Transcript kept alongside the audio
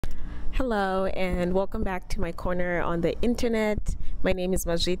Hello and welcome back to my corner on the internet. My name is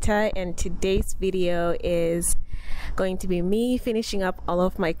Mazvi and today's video is going to be me finishing up all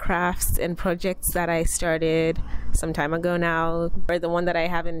of my crafts and projects that I started some time ago now. Or the one that I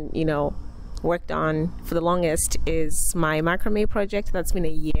haven't, worked on for the longest is my macrame project. That's been a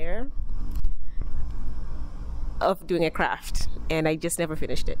year of doing a craft and I just never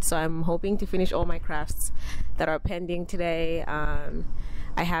finished it. So I'm hoping to finish all my crafts that are pending today.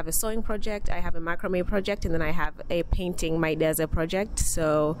 I have a sewing project, I have a macrame project, and then I have a painting my deze project.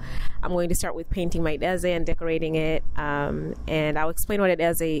 So I'm going to start with painting my deze and decorating it, and I'll explain what a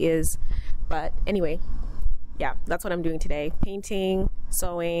deze is. But anyway, yeah, that's what I'm doing today: painting,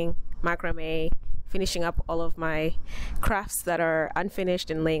 sewing, macrame, finishing up all of my crafts that are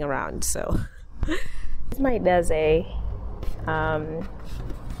unfinished and laying around. So it's my deze.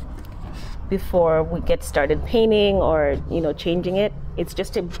 Before we get started painting or changing it, it's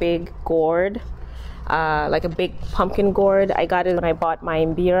just a big gourd, like a big pumpkin gourd. I got it when I bought my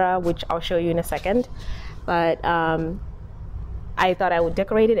mbira, which I'll show you in a second, but I thought I would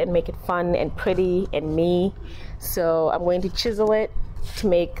decorate it and make it fun and pretty and me. So I'm going to chisel it to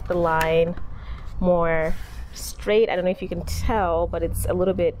make the line more straight. I don't know if you can tell, but it's a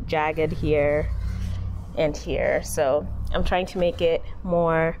little bit jagged here and here, so I'm trying to make it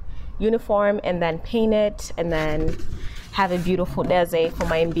more uniform and then paint it and then have a beautiful deze for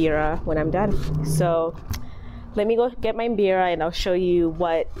my mbira when I'm done. So let me go get my mbira and I'll show you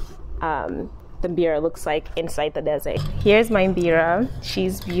what the mbira looks like inside the deze. Here's my mbira.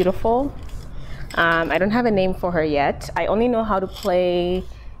 She's beautiful. I don't have a name for her yet. I only know how to play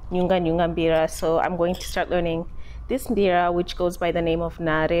nyunga mbira, so I'm going to start learning this mbira, which goes by the name of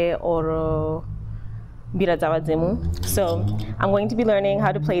Nare Oro Mbira. So I'm going to be learning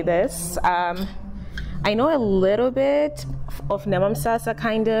how to play this. I know a little bit of Nemamsasa,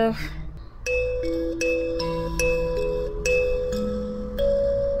 kind of.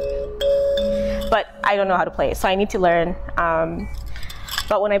 But I don't know how to play it, so I need to learn.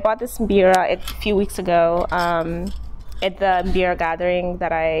 But when I bought this mbira a few weeks ago, at the mbira gathering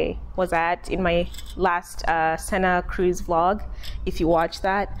that I was at in my last Sena cruise vlog, if you watch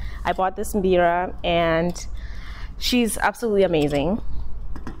that, I bought this mbira and she's absolutely amazing.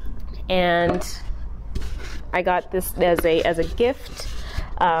 And I got this deze as a gift.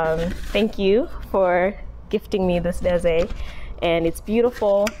 Thank you for gifting me this deze, and it's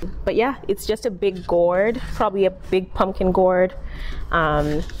beautiful. But yeah, it's just a big gourd, probably a big pumpkin gourd.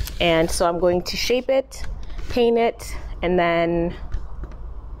 And so I'm going to shape it, paint it, and then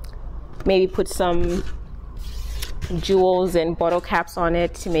maybe put some jewels and bottle caps on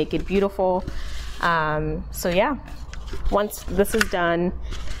it to make it beautiful. So yeah, once this is done,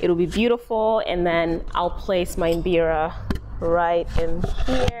 it'll be beautiful, and then I'll place my mbira right in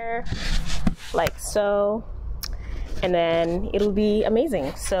here, like so, and then it'll be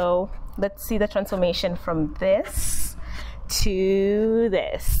amazing. So let's see the transformation from this to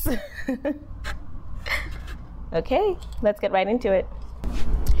this. Okay, let's get right into it.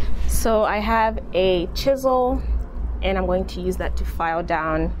 So I have a chisel and I'm going to use that to file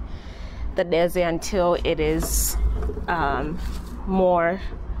down the deze until it is more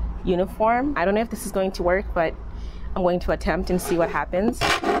uniform. I don't know if this is going to work, but I'm going to attempt and see what happens.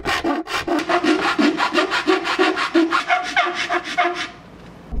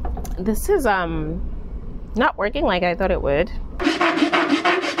 This is not working like I thought it would.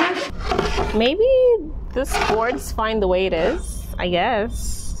 Maybe this board's fine the way it is, I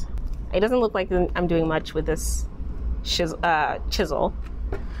guess. It doesn't look like I'm doing much with this chisel.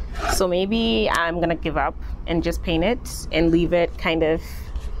 So maybe I'm gonna give up and just paint it and leave it kind of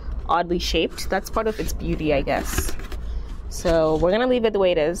oddly shaped. That's part of its beauty, I guess. So we're gonna leave it the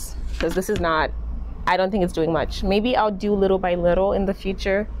way it is, because this is not, I don't think it's doing much. Maybe I'll do little by little in the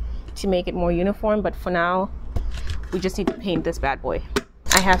future to make it more uniform, but for now, we just need to paint this bad boy.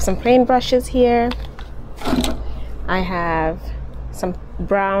 I have some paint brushes here. I have some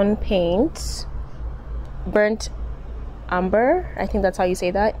brown paint, burnt umber, I think that's how you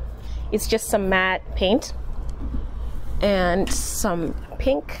say that. It's just some matte paint, and some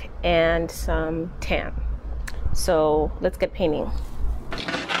pink and some tan. So let's get painting.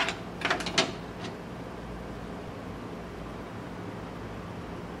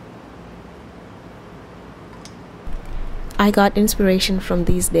 I got inspiration from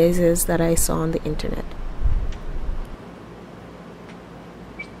these dezes that I saw on the internet.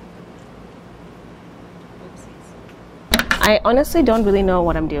 I honestly don't really know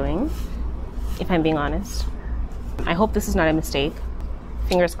what I'm doing, if I'm being honest. I hope this is not a mistake.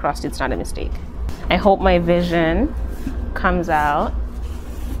 Fingers crossed it's not a mistake. I hope my vision comes out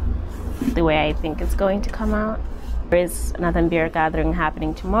the way I think it's going to come out. There is another mbira gathering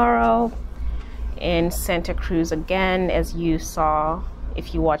happening tomorrow in Santa Cruz again, as you saw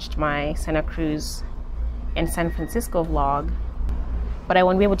if you watched my Santa Cruz and San Francisco vlog. But I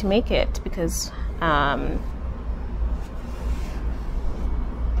won't be able to make it because I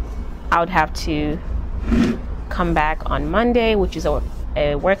would have to come back on Monday, which is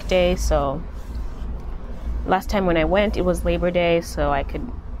a work day. So last time when I went, it was Labor Day, so I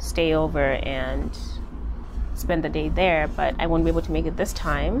could stay over and spend the day there, but I won't be able to make it this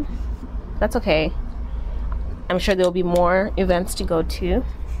time. That's okay. I'm sure there will be more events to go to.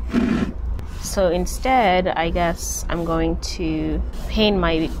 So instead, I guess I'm going to paint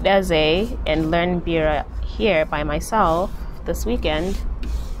my deze and learn mbira here by myself this weekend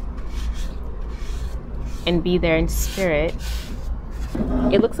and be there in spirit.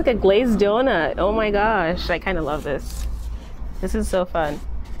 It looks like a glazed donut. Oh my gosh, I kind of love this. This is so fun.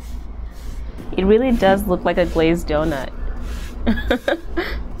 It really does look like a glazed donut.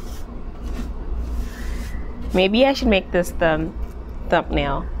 Maybe I should make this the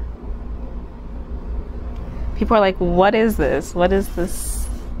thumbnail. People are like, what is this? What is this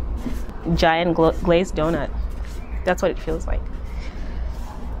giant glazed donut? That's what it feels like.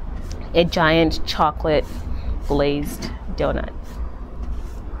 A giant chocolate glazed donut.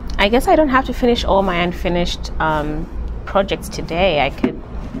 I guess I don't have to finish all my unfinished projects today. I could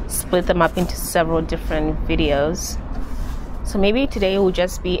split them up into several different videos. So maybe today will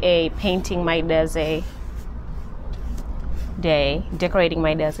just be a painting my deze day, decorating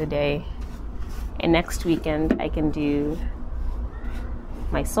my deze day. And next weekend I can do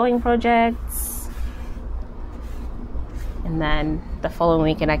my sewing projects. And then the following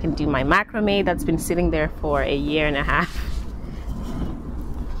weekend I can do my macrame that's been sitting there for a year and a half.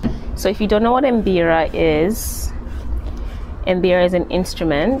 So if you don't know what mbira is an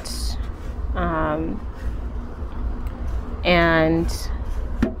instrument, and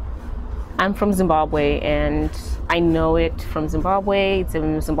I'm from Zimbabwe, and I know it from Zimbabwe. It's a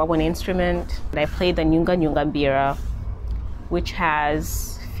Zimbabwean instrument. I play the nyunga mbira, which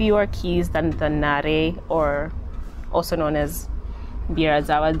has fewer keys than the nare, or also known as mbira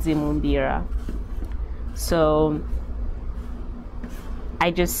zawa dzimu mbira. So I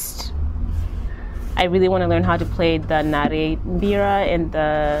really want to learn how to play the nare mbira and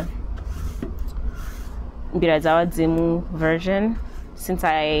the mbira zawa dzimu version, since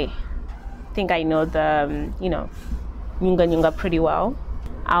I think I know the nyunga pretty well.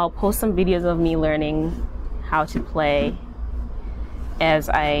 I'll post some videos of me learning how to play as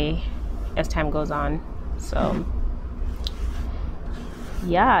time goes on. So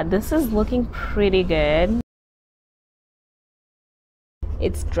yeah, this is looking pretty good.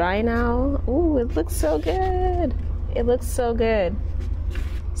 It's dry now. Ooh, it looks so good. It looks so good.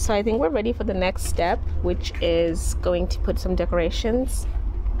 So I think we're ready for the next step, which is going to put some decorations.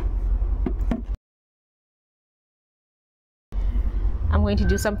 I'm going to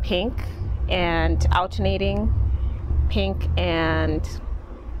do some pink and alternating pink and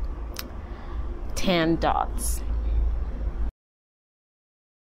tan dots.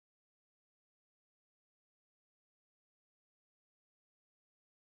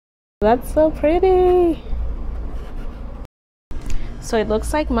 That's so pretty. So it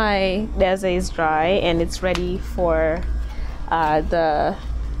looks like my deze is dry and it's ready for the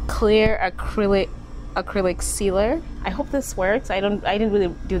clear acrylic sealer. I hope this works. I didn't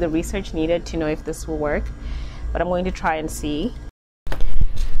really do the research needed to know if this will work, but I'm going to try and see.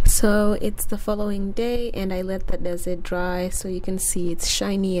 So it's the following day and I let the deze dry, so you can see it's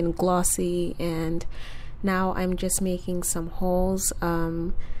shiny and glossy, and now I'm just making some holes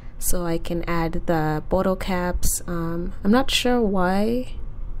so I can add the bottle caps. I'm not sure why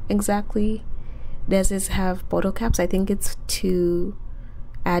exactly deses have bottle caps. I think it's to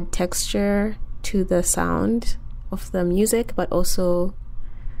add texture to the sound of the music, but also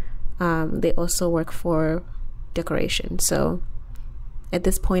they also work for decoration. So at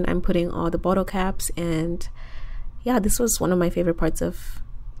this point I'm putting all the bottle caps, and yeah, this was one of my favorite parts of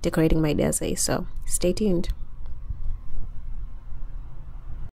decorating my deze, so stay tuned.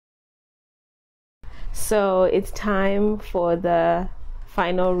 So it's time for the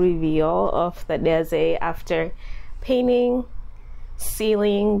final reveal of the deze after painting,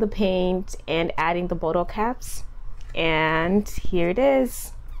 sealing the paint, and adding the bottle caps. And here it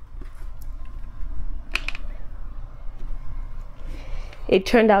is. It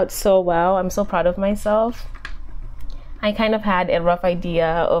turned out so well. I'm so proud of myself. I kind of had a rough idea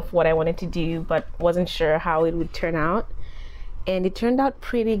of what I wanted to do, but wasn't sure how it would turn out. And it turned out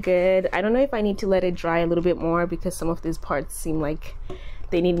pretty good. I don't know if I need to let it dry a little bit more, because some of these parts seem like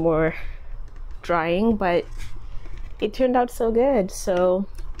they need more drying, but it turned out so good. So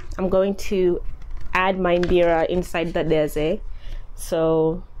I'm going to add my mbira inside the deze.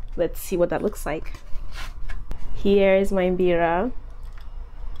 So let's see what that looks like. Here is my mbira,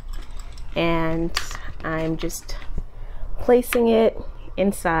 and I'm just placing it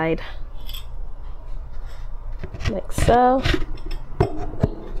inside like so.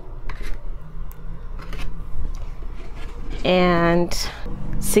 And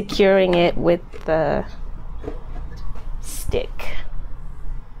securing it with the stick.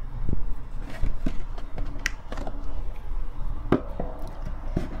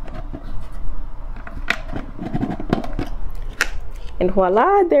 And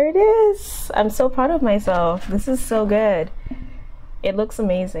voila, there it is. I'm so proud of myself. This is so good. It looks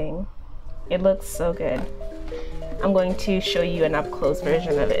amazing. It looks so good. I'm going to show you an up-close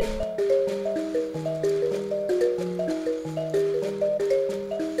version of it.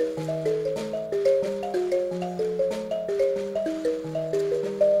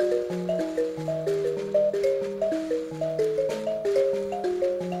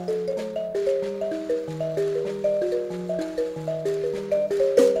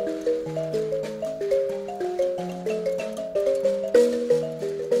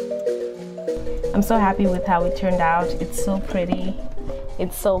 I'm so happy with how it turned out. It's so pretty.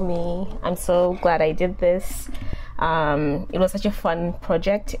 It's so me. I'm so glad I did this. It was such a fun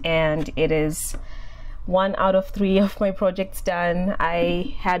project, and it is 1 out of 3 of my projects done.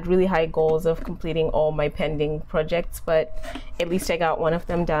 I had really high goals of completing all my pending projects, but at least I got one of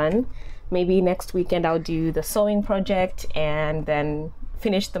them done. Maybe next weekend I'll do the sewing project and then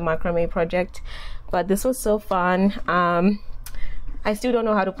finish the macrame project. But this was so fun. I still don't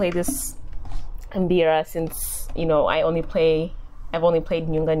know how to play this mbira, since I've only played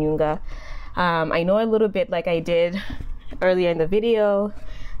nyunga nyunga. I know a little bit, like I did earlier in the video,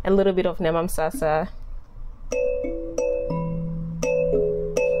 a little bit of nemam sasa.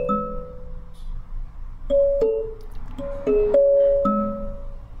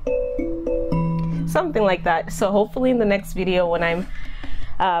 Something like that. So hopefully in the next video, when I'm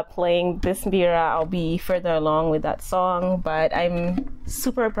playing this mbira, I'll be further along with that song. But I'm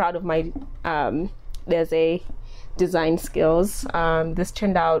super proud of my deze design skills. This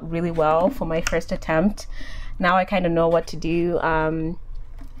turned out really well for my first attempt. Now I kind of know what to do.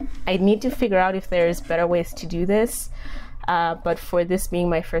 I need to figure out if there's better ways to do this, but for this being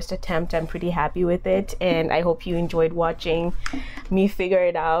my first attempt, I'm pretty happy with it, and I hope you enjoyed watching me figure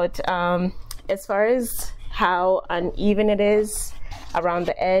it out. As far as how uneven it is around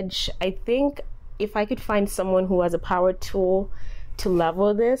the edge, I think if I could find someone who has a power tool to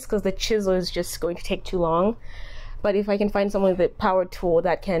level this, because the chisel is just going to take too long, but if I can find someone with a power tool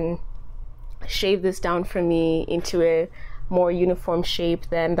that can shave this down for me into a more uniform shape,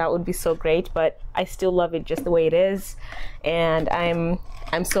 then that would be so great. But I still love it just the way it is, and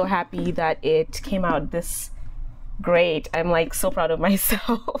I'm so happy that it came out this great. I'm like so proud of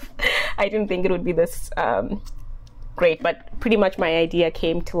myself. I didn't think it would be this great, but pretty much my idea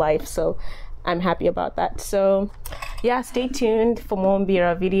came to life, so I'm happy about that. So yeah, stay tuned for more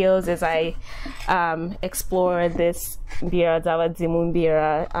mbira videos as I explore this mbira, zawadzimu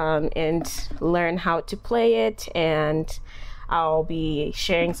mbira, and learn how to play it, and I'll be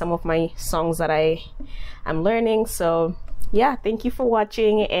sharing some of my songs that I am learning. So yeah, thank you for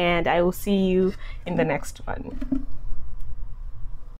watching, and I will see you in the next one.